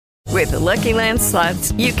With the Lucky Land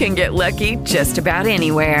Slots, you can get lucky just about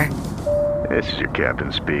anywhere. This is your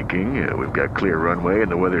captain speaking. We've got clear runway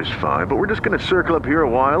and the weather's fine, but we're just going to circle up here a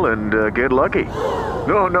while and get lucky.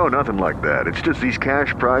 No, nothing like that. It's just these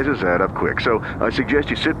cash prizes add up quick. So I suggest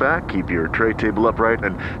you sit back, keep your tray table upright,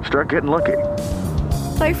 and start getting lucky.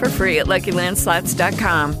 Play for free at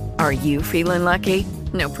LuckyLandSlots.com. Are you feeling lucky?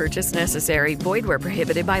 No purchase necessary. Void where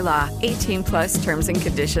prohibited by law. 18 plus terms and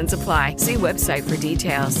conditions apply. See website for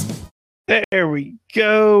details. There we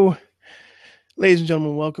go. Ladies and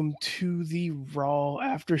gentlemen, welcome to the Raw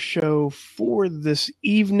After Show for this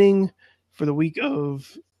evening for the week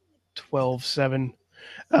of 12/7.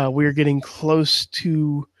 We're getting close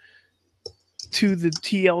to the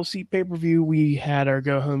TLC pay-per-view. We had our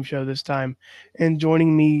go-home show this time. And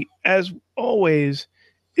joining me, as always,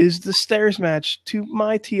 is the stairs match to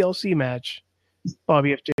my TLC match,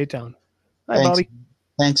 Bobby FJ Town. Hi, Thanks. Bobby.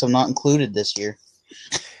 Thanks, I'm not included this year.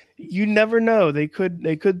 You never know. They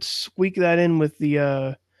could squeak that in with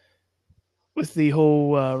the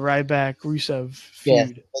whole Ryback Rusev feud. Yeah,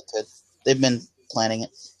 they could. They've been planning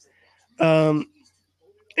it.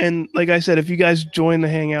 And like I said, if you guys join the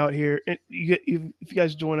hangout here, if you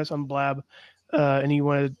guys join us on Blab, and you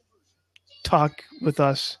want to talk with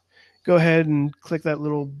us, go ahead and click that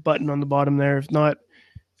little button on the bottom there. If not,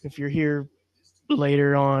 if you're here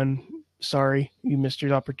later on, sorry, you missed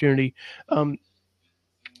your opportunity.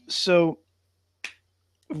 So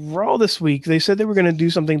Raw this week, they said they were going to do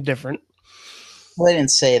something different. Well, they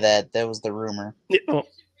didn't say that. That was the rumor.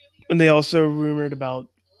 And they also rumored about,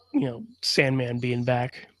 Sandman being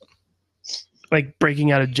back, like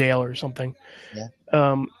breaking out of jail or something. Yeah.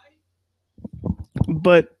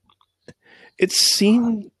 But it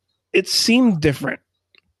seemed different.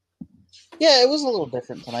 Yeah, it was a little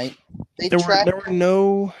different tonight. There was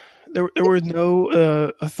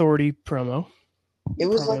no Authority promo. It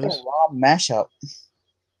was like a Raw mashup.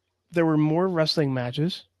 There were more wrestling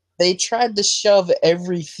matches. They tried to shove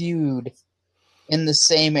every feud in the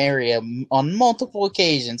same area on multiple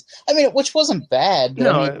occasions. I mean, which wasn't bad. But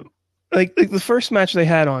No, like the first match they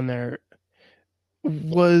had on there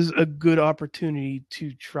was a good opportunity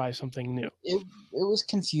to try something new. It was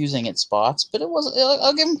confusing at spots, but it wasn't.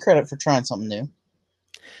 I'll give them credit for trying something new.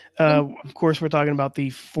 Of course, we're talking about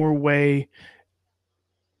the 4-way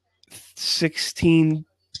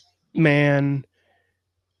 16-man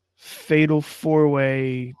fatal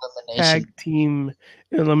 4-way tag team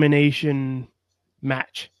elimination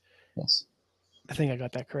match. Yes. I think I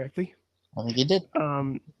got that correctly. I think you did.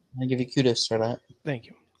 I give you kudos for that. Thank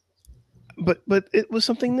you. But it was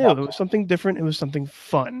something new. It was something different. It was something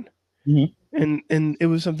fun. Mm-hmm. And it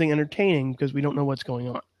was something entertaining because we don't know what's going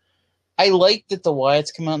on. I liked that the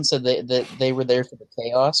Wyatts come out and said that they were there for the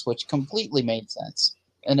chaos, which completely made sense.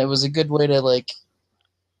 And it was a good way to,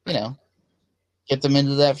 get them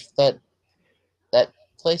into that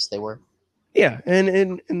place they were. Yeah,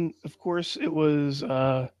 and of course it was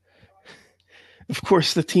the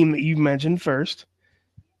team that you mentioned first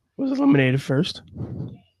was eliminated first.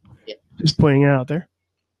 Yeah. Just pointing it out there.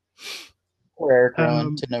 Or Eric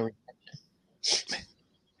Rowan to no reaction.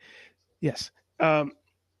 Yes.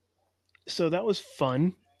 So that was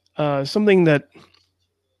fun. Something that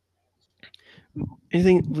let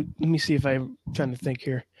me see if I'm trying to think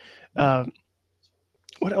here.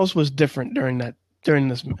 What else was different during this?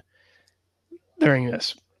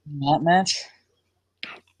 That match?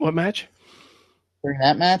 What match? During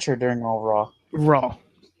that match or during all Raw? Raw,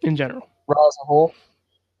 in general. Raw as a whole?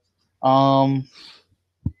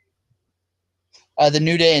 The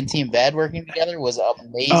New Day and Team Bad working together was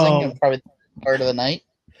amazing and probably the part of the night.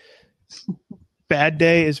 Bad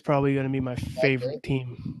Day is probably going to be my favorite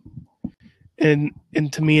team. And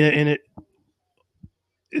Tamina in it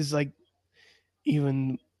is like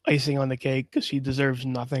even icing on the cake because she deserves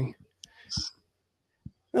nothing.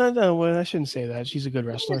 No, well, I shouldn't say that. She's a good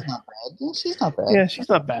wrestler. She's not bad. Yeah, she's not bad. Yeah, she's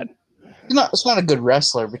not bad. She's not a good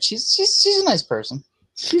wrestler, but she's a nice person.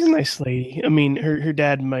 She's a nice lady. I mean, her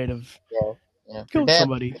dad might have killed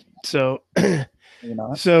somebody. So,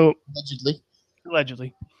 so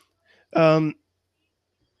allegedly.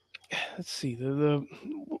 Let's see.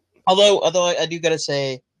 Although I do gotta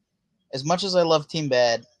say, as much as I love Team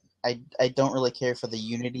Bad, I don't really care for the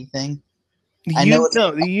Unity thing. I know it's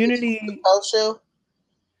the Unity house show,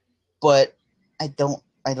 but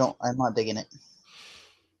I'm not digging it.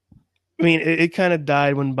 I mean, it kind of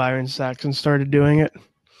died when Byron Saxton started doing it.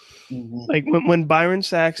 Mm-hmm. Like when Byron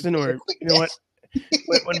Saxton, or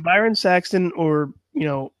when Byron Saxton or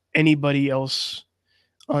anybody else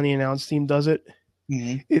on the announce team does it,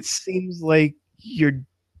 it seems like your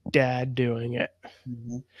dad doing it.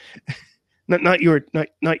 Mm-hmm. Not your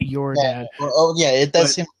dad. Oh yeah, it does But,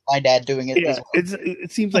 seem like my dad doing it as well.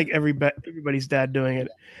 It seems like everybody's dad doing it.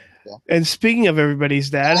 Yeah. And speaking of everybody's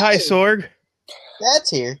dad, hi Sorg. Dad's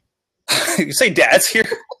here. You say Dad's here?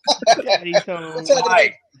 Daddy's home.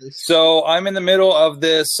 Hi. So I'm in the middle of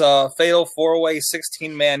this fatal 4-way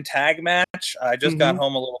 16-man tag match. I just got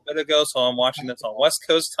home a little bit ago, so I'm watching this on West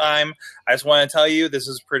Coast time. I just want to tell you this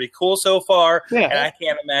is pretty cool so far, and I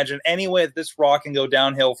can't imagine any way that this Raw can go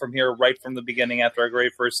downhill from here right from the beginning after a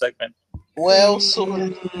great first segment. Well,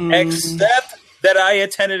 except that I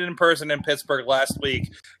attended in person in Pittsburgh last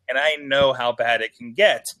week, and I know how bad it can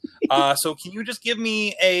get. So can you just give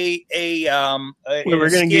me we're going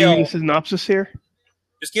to give you a synopsis here?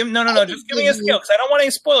 Just give Just give me a scale because I don't want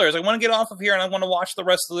any spoilers. I want to get off of here and I want to watch the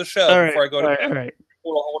rest of the show before I go to a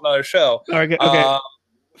whole another show. Okay.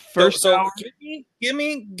 First, give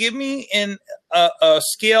me in a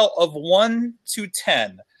scale of 1 to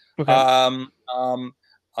 10. Okay.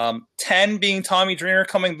 10 being Tommy Dreamer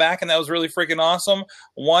coming back and that was really freaking awesome.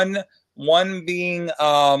 One being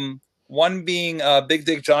Big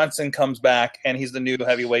Dick Johnson comes back and he's the new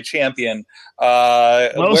heavyweight champion.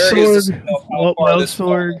 Sorg,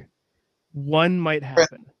 one might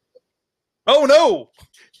happen. Oh no!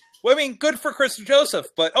 Well, I mean, good for Chris Joseph,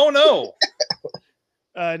 but oh no!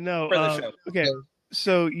 No. Okay,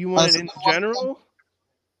 so you want it in general?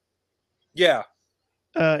 Yeah.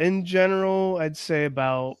 In general, I'd say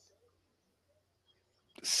about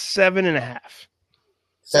 7.5.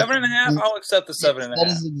 7.5. I'll accept the 7.5. That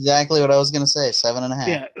is exactly what I was going to say.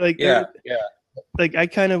 7.5. Yeah, Like I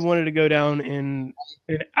kind of wanted to go down in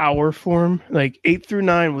hour form. Like 8 through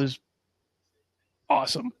 9 was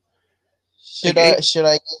awesome. Should I?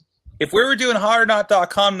 If we were doing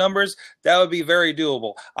hardknot.com numbers, that would be very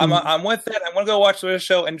doable. I'm with that. I'm going to go watch the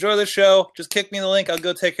show. Enjoy the show. Just kick me the link. I'll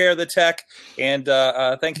go take care of the tech. And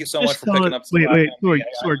thank you so much for picking up. Wait,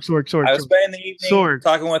 Sorg. I was spending the evening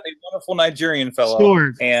talking with a wonderful Nigerian fellow.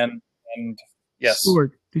 Sorg. And yes.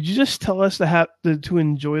 Sorg, did you just tell us to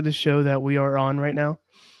enjoy the show that we are on right now?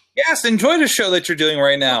 Yes, enjoy the show that you're doing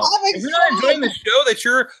right now. If you're not enjoying the show that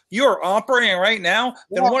you're operating right now,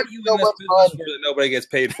 then what are you in this business for that nobody gets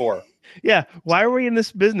paid for? Yeah, why are we in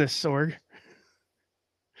this business, Sorg?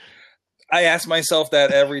 I ask myself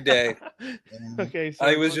that every day. Okay,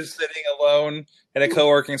 I was just sitting alone in a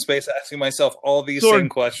co-working space asking myself all these same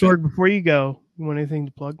questions. Sorg, before you go, you want anything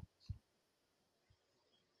to plug?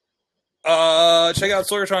 Check out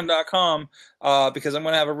Sorgatron.com because I'm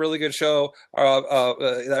going to have a really good show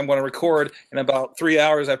that I'm going to record in about 3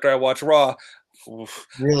 hours after I watch Raw.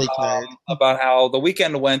 Really tired. About how the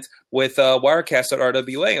weekend went with Wirecast at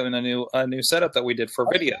RWA and a new setup that we did for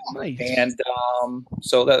video. Nice. And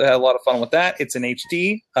so that had a lot of fun with that. It's in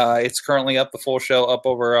HD. It's currently up, the full show up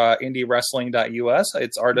over indiewrestling.us.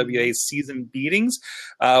 It's RWA's season beatings,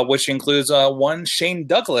 which includes one Shane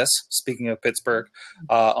Douglas, speaking of Pittsburgh,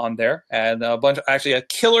 on there, and a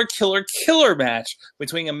killer match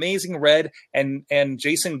between Amazing Red and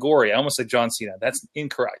Jason Gorey. I almost said John Cena. That's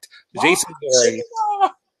incorrect.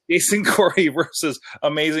 Jason Gorey versus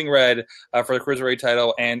Amazing Red for the Cruiserweight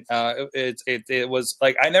title, and it was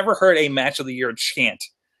like I never heard a match of the year chant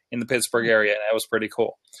in the Pittsburgh area, and that was pretty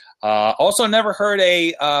cool. Also, never heard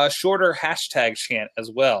a shorter hashtag chant as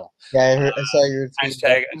well. Yeah, I saw your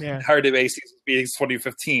hashtag Hard Debate Season Beatings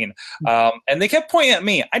 2015, and they kept pointing at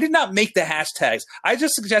me. I did not make the hashtags. I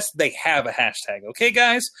just suggested they have a hashtag. Okay,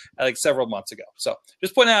 guys, like several months ago. So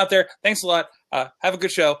just putting it out there. Thanks a lot. Have a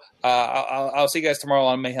good show. I'll see you guys tomorrow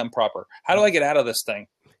on Mayhem Proper. How do I get out of this thing?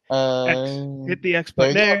 Hit the X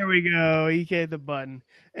button. There we go. You hit the button.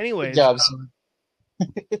 Anyways. Good job, son.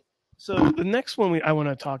 So the next one I want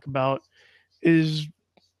to talk about is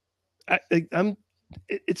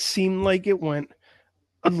it seemed like it went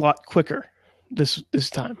a lot quicker this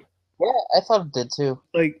time. Yeah, I thought it did too.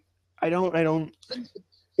 Like I don't.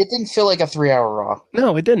 It didn't feel like a 3-hour Raw.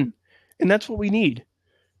 No, it didn't, and that's what we need.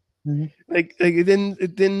 Mm-hmm. Like it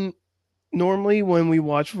didn't. Normally, when we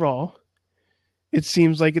watch Raw, it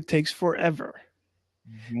seems like it takes forever,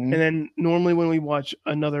 and then normally when we watch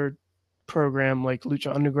another program like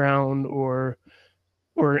Lucha Underground or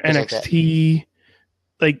NXT,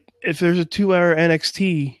 like if there's a 2-hour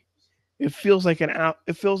NXT, it feels like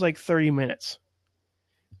it feels like 30 minutes.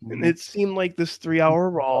 And it seemed like this 3-hour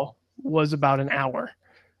Raw was about an hour.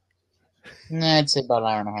 Nah, I'd say about an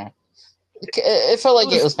hour and a half. It felt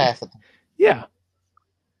like it was half of them. Yeah.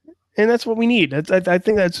 And that's what we need. I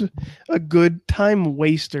think that's a good time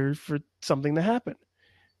waster for something to happen.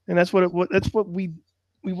 And that's what we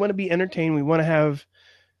want to be entertained. We want to have.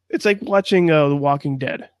 It's like watching The Walking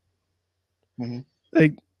Dead. Mm-hmm.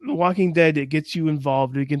 Like The Walking Dead, it gets you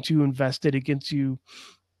involved, it gets you invested, it gets you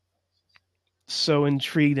so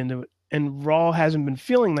intrigued into it. And Raw hasn't been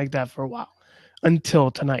feeling like that for a while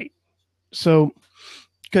until tonight. So,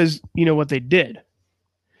 because you know what they did?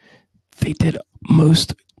 They did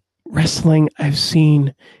most wrestling I've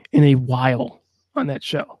seen in a while on that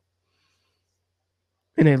show.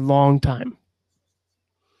 In a long time.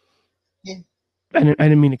 Yeah. I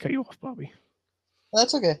didn't mean to cut you off, Bobby.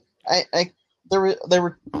 That's okay. There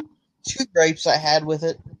were two gripes I had with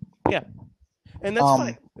it. Yeah, and that's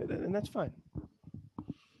fine. And that's fine.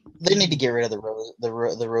 They need to get rid of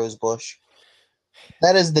the rose bush.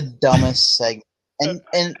 That is the dumbest segment.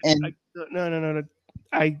 No.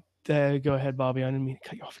 I go ahead, Bobby. I didn't mean to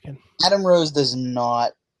cut you off again. Adam Rose does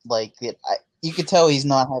not like it. You could tell he's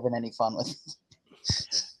not having any fun with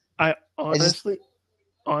it.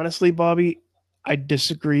 Honestly, Bobby, I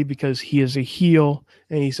disagree because he is a heel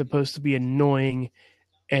and he's supposed to be annoying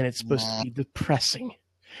and it's supposed to be depressing.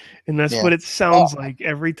 And that's what it sounds like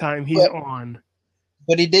every time he's on.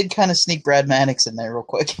 But he did kind of sneak Brad Maddox in there real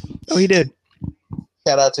quick. Oh, he did.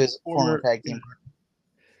 Shout out to his former tag team.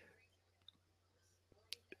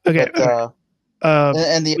 Okay. But,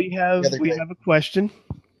 we have a question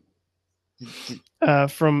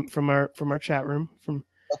from our chat room from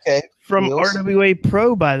Wheels. RWA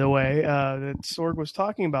Pro, by the way, that Sorg was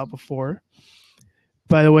talking about before.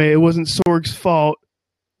 By the way, it wasn't Sorg's fault.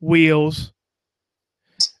 Wheels.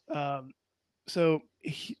 So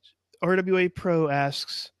RWA Pro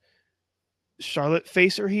asks, Charlotte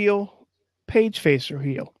face or heel? Paige face or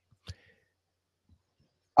heel?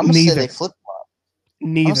 I'm going to say they flip-flop.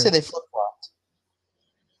 Neither. I'm going to say they flip-flopped.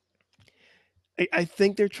 I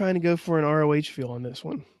think they're trying to go for an ROH feel on this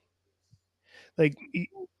one. Like,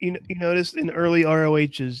 you notice in early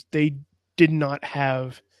ROHs, they did not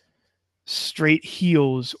have straight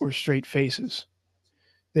heels or straight faces.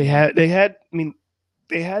 Sometimes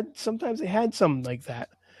they had some like that.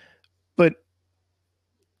 But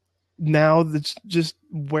now that's just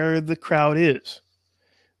where the crowd is.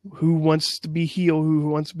 Who wants to be heel, who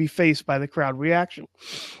wants to be faced by the crowd reaction.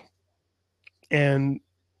 And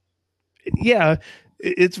yeah,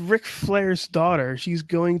 it's Ric Flair's daughter. She's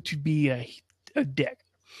going to be a dick.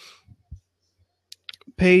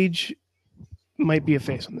 Paige might be a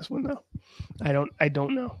face on this one though. I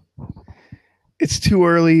don't know. It's too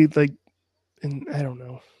early, and I don't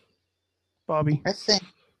know. Bobby? I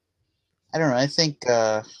don't know. I think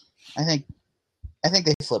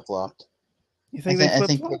they flip-flopped. You think they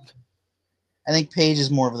flip-flopped? I think Paige is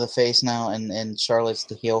more of the face now, and Charlotte's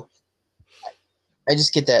the heel. I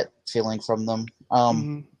just get that feeling from them.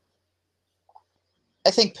 I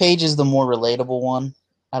think Paige is the more relatable one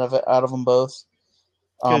out of them both.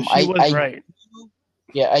 She was right.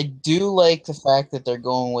 Yeah, I do like the fact that they're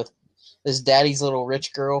going with this daddy's little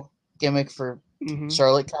rich girl gimmick for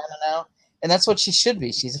Charlotte kind of now, and that's what she should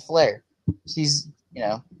be. She's a Flair. She's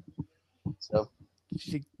so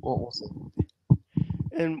we'll see.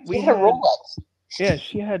 And we had a Rolex. Yeah,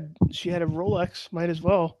 she had a Rolex. Might as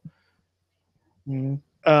well.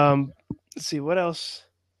 Mm-hmm. Let's see what else.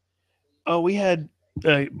 Oh, we had.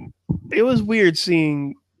 It was weird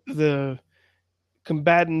seeing the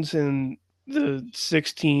combatants in the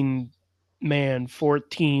 16-man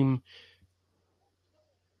 4-team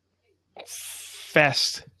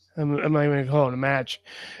fest. I'm not even going to call it a match.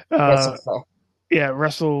 Wrestle. The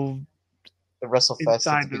Wrestle Fest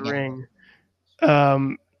inside the ring.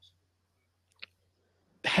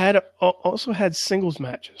 Also had singles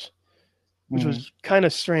matches, which was kind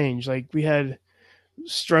of strange. Like we had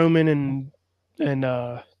Strowman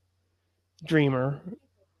and Dreamer,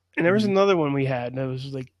 and there was another one we had that was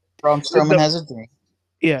like Braun Strowman has a dream.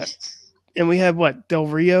 Yeah, and we had Del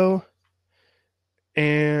Rio,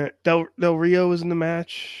 and Del Rio was in the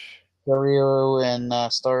match. Del Rio and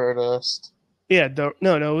Stardust. Yeah,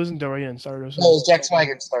 no, it wasn't Del Rio and Stardust. No, it was Jack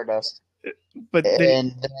Swagger and Stardust. But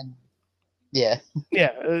then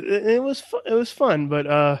it was fun,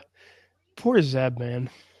 but poor Zeb, man.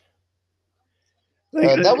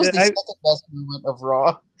 That was the second best moment of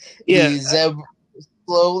Raw. Yeah, Zeb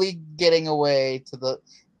slowly getting away to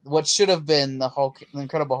what should have been the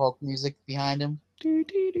Incredible Hulk music behind him. Do.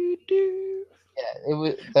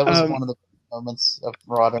 Yeah, that was one of the moments of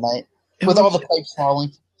Raw tonight with all the pipes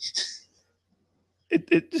falling.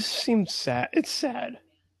 It just seems sad. It's sad.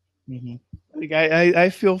 Mm-hmm. Like I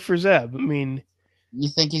feel for Zeb. I mean, you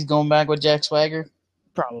think he's going back with Jack Swagger?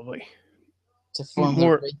 Probably. To form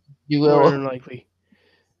more than likely.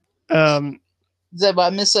 Zeb, I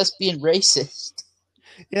miss us being racist.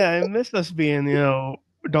 Yeah, I miss us being,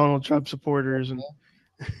 Donald Trump supporters and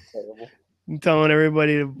telling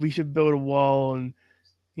everybody that we should build a wall and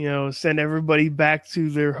send everybody back to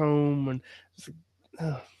their home. And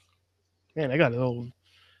oh, man, I got a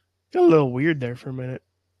little weird there for a minute.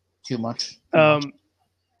 Too much.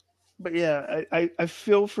 But yeah, I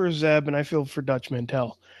feel for Zeb and I feel for Dutch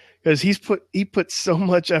Mantel because he put so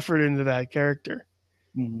much effort into that character,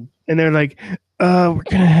 and they're like, we're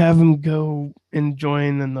gonna have him go and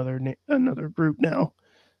join another group now.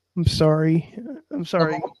 I'm sorry.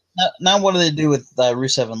 Now what do they do with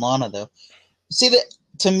Rusev and Lana though? See that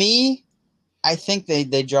to me, I think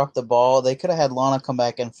they dropped the ball. They could have had Lana come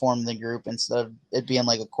back and form the group instead of it being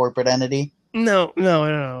like a corporate entity. No.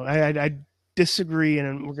 I disagree,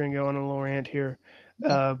 and we're going to go on a little rant here.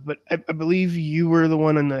 But I believe you were the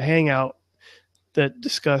one in the hangout that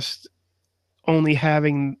discussed only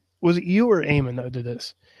having. Was it you or Eamon that did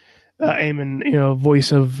this? Eamon,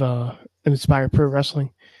 voice of Inspire Pro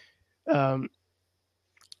Wrestling, and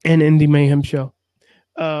Indie Mayhem Show.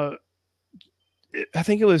 I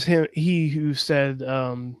think it was he who said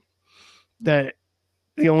that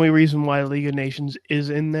the only reason why League of Nations is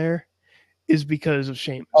in there is because of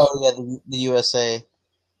Sheamus. Oh yeah, the USA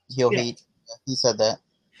heel heat. He said that.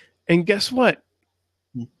 And guess what?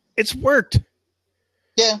 It's worked.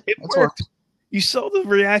 Yeah, it's worked. You saw the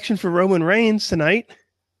reaction for Roman Reigns tonight.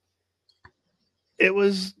 It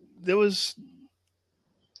was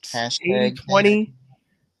 80-20.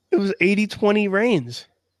 It was 80-20 Reigns.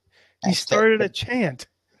 He started a chant.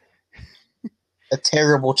 A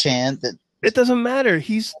terrible chant that it doesn't matter.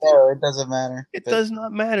 No, it doesn't matter. It does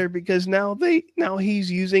not matter because now he's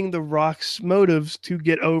using the Rock's motives to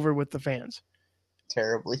get over with the fans.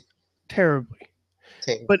 Terribly.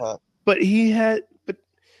 But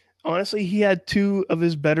honestly, he had two of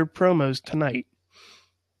his better promos tonight.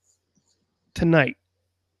 And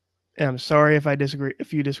I'm sorry if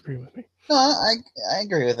you disagree with me. No, I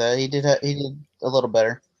agree with that. He did a little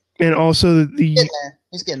better. And also he's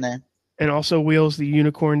getting there. And also Wheels, the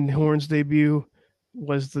Unicorn Horns debut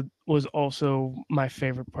was also my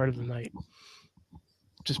favorite part of the night.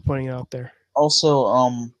 Just pointing it out there.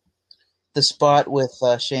 Also, the spot with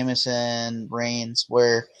Sheamus and Reigns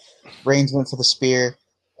where Reigns went for the spear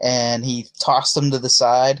and he tossed him to the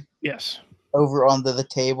side. Yes. Over onto the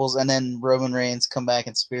tables, and then Roman Reigns come back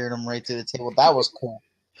and speared him right through the table. That was cool.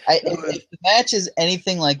 If the match is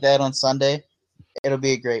anything like that on Sunday, it'll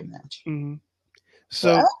be a great match. Mm-hmm.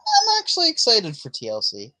 So I'm actually excited for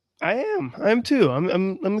TLC. I'm too.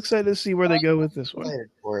 I'm excited to see where they go with this one. Excited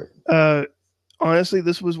for it. Honestly,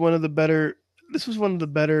 this was one of the better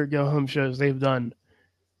go home shows they've done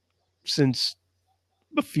since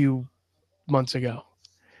a few months ago.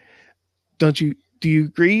 Do you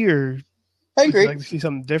agree, or I agree? Would you like to see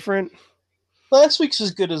something different? Last week's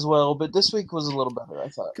was good as well, but this week was a little better, I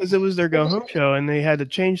thought. Because it was their go home show, and they had to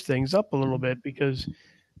change things up a little bit because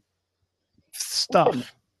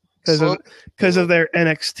stuff. Because of their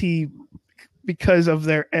NXT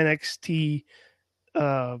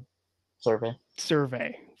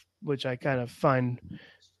survey, which I kind of find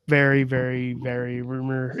very, very, very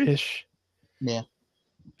rumor-ish. Yeah.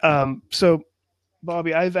 So,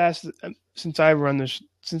 Bobby, I've asked since I run this,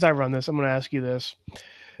 I'm going to ask you this.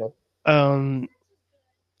 Okay.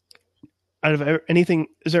 Out of anything,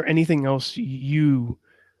 is there anything else you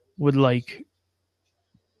would like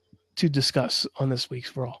to discuss on this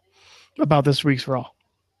week's Raw? About this week's Raw?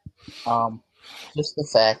 Just the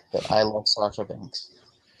fact that I love Sasha Banks.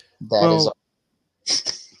 Well,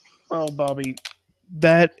 Bobby,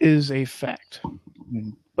 that is a fact.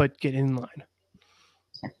 Mm-hmm. But get in line.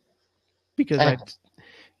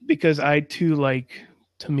 Because I too like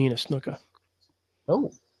Tamina Snuka.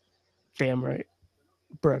 Oh. Damn right.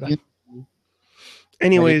 Brother.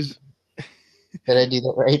 Anyways. Did I do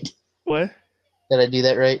that right? What? Did I do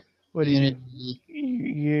that right? What do you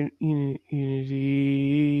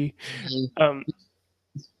Unity.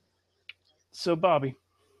 So Bobby.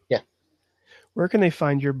 Yeah. Where can they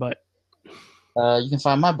find your butt? You can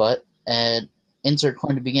find my butt at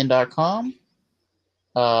insertcointobegin.com.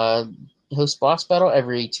 Host Boss Battle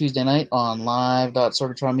every Tuesday night on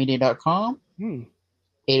live.sorgatronmedia.com.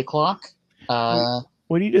 8 o'clock.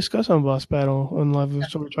 What do you discuss on Boss Battle on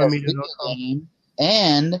live.sorgatronmedia.com?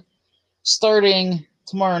 And starting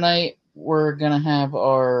tomorrow night, we're going to have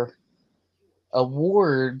our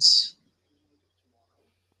awards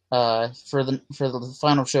for the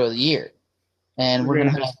final show of the year. And we're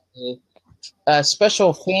going to have a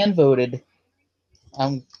special fan-voted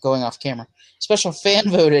I'm going off camera. Special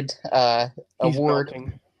fan-voted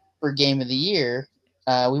award for Game of the Year.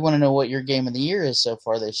 We want to know what your Game of the Year is so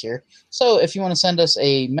far this year. So if you want to send us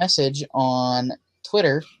a message on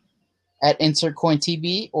Twitter, at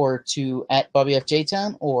InsertCoinTB or to at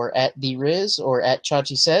BobbyFJTown or at DRiz or at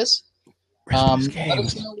Chachi Says.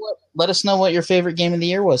 Let us know what your favorite game of the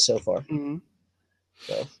year was so far. Mm-hmm.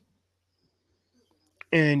 So.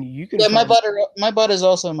 And you can my butt is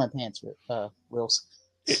also in my pants, Wills.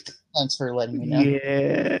 Thanks for letting me know.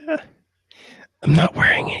 Yeah. I'm not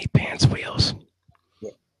wearing any pants, Wheels.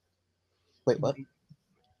 Yeah. Wait, what?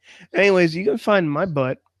 Anyways, you can find my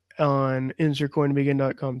butt on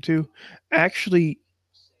insertcointobegin.com too. Actually,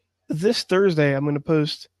 this Thursday I'm going to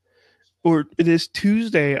post, or this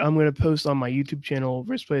Tuesday I'm going to post on my YouTube channel,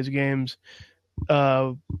 Risk Plays Games,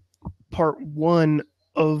 part 1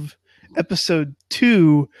 of episode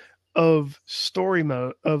 2 of story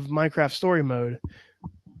mode, of Minecraft story mode,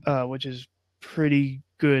 which is pretty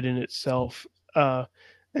good in itself.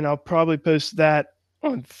 And I'll probably post that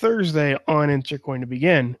on Thursday on Insert Coin to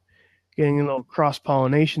Begin, getting a little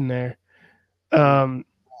cross-pollination there. But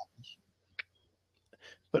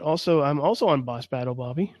also, I'm also on Boss Battle,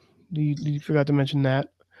 Bobby. You forgot to mention that.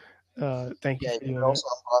 Thank you. Yeah, you're also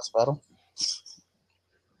on Boss Battle.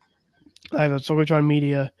 I have a Sorgatron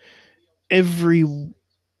Media every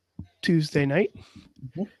Tuesday night.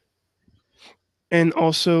 Mm-hmm. And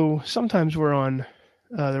also, sometimes we're on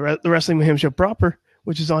the Wrestling Mayhem Show proper,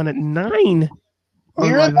 which is on at 9. We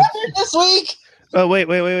remembered this week! Oh, wait.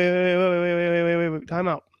 Time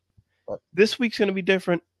out. What? This week's going to be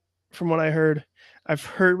different from what I heard. I've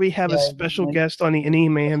heard we have a special guest on the Indie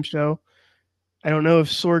Mayhem Show. I don't know if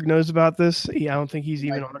Sorg knows about this. I don't think he's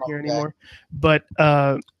even on here anymore. But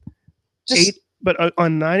on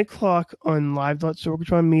 9 o'clock on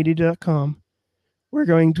live.sorgatronmedia.com, we're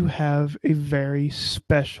going to have a very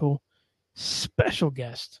special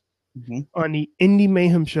guest on the Indie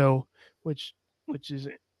Mayhem Show, which is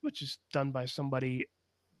done by somebody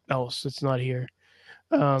else that's not here.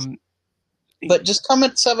 But just come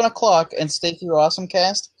at 7 o'clock and stay through Awesome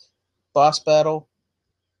Cast, Boss Battle,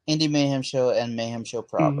 Indie Mayhem Show, and Mayhem Show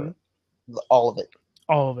proper. Mm-hmm. All of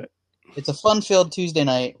it. It's a fun-filled Tuesday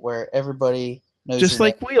night where everybody knows Just your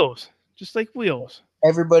like name. Wheels.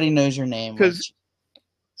 Everybody knows your name. Because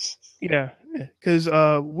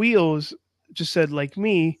Wheels just said like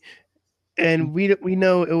me, and we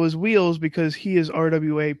know it was Wheels because he is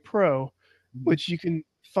RWA Pro, which you can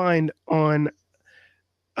find on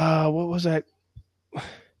what was that?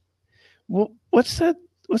 What's that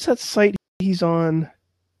site he's on?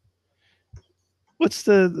 What's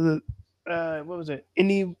the what was it?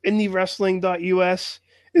 IndieWrestling.us.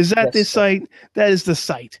 Is that the site? That is the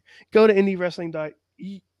site. Go to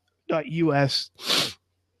IndieWrestling.us.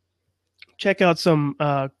 Check out some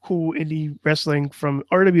cool indie wrestling from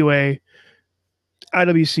RWA,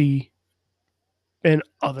 IWC, and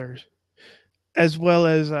others, as well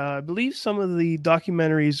as I believe some of the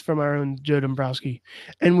documentaries from our own Joe Dombrowski.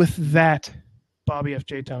 And with that, Bobby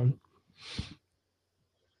F.J. Town.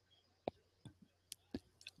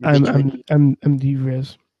 I'm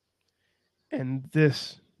D-Riz, and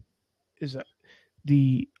this is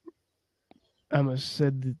the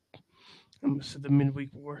midweek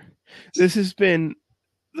war. This has been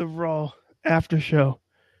the Raw After Show.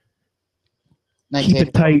 Keep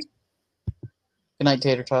it tight. Good night,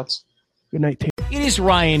 Tater Tots. Good night, Tater. It is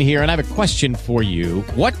Ryan here, and I have a question for you.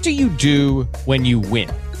 What do you do when you win?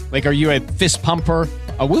 Like, are you a fist pumper,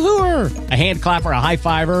 a woohooer, a hand clapper, a high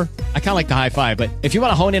fiver? I kind of like the high five, but if you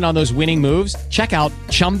want to hone in on those winning moves, check out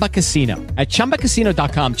Chumba Casino. At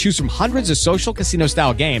ChumbaCasino.com, choose from hundreds of social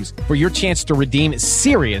casino-style games for your chance to redeem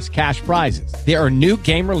serious cash prizes. There are new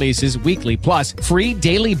game releases weekly, plus free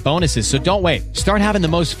daily bonuses, so don't wait. Start having the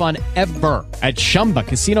most fun ever at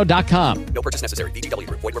ChumbaCasino.com. No purchase necessary. VGW.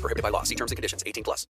 Void where prohibited by law. See terms and conditions. 18+.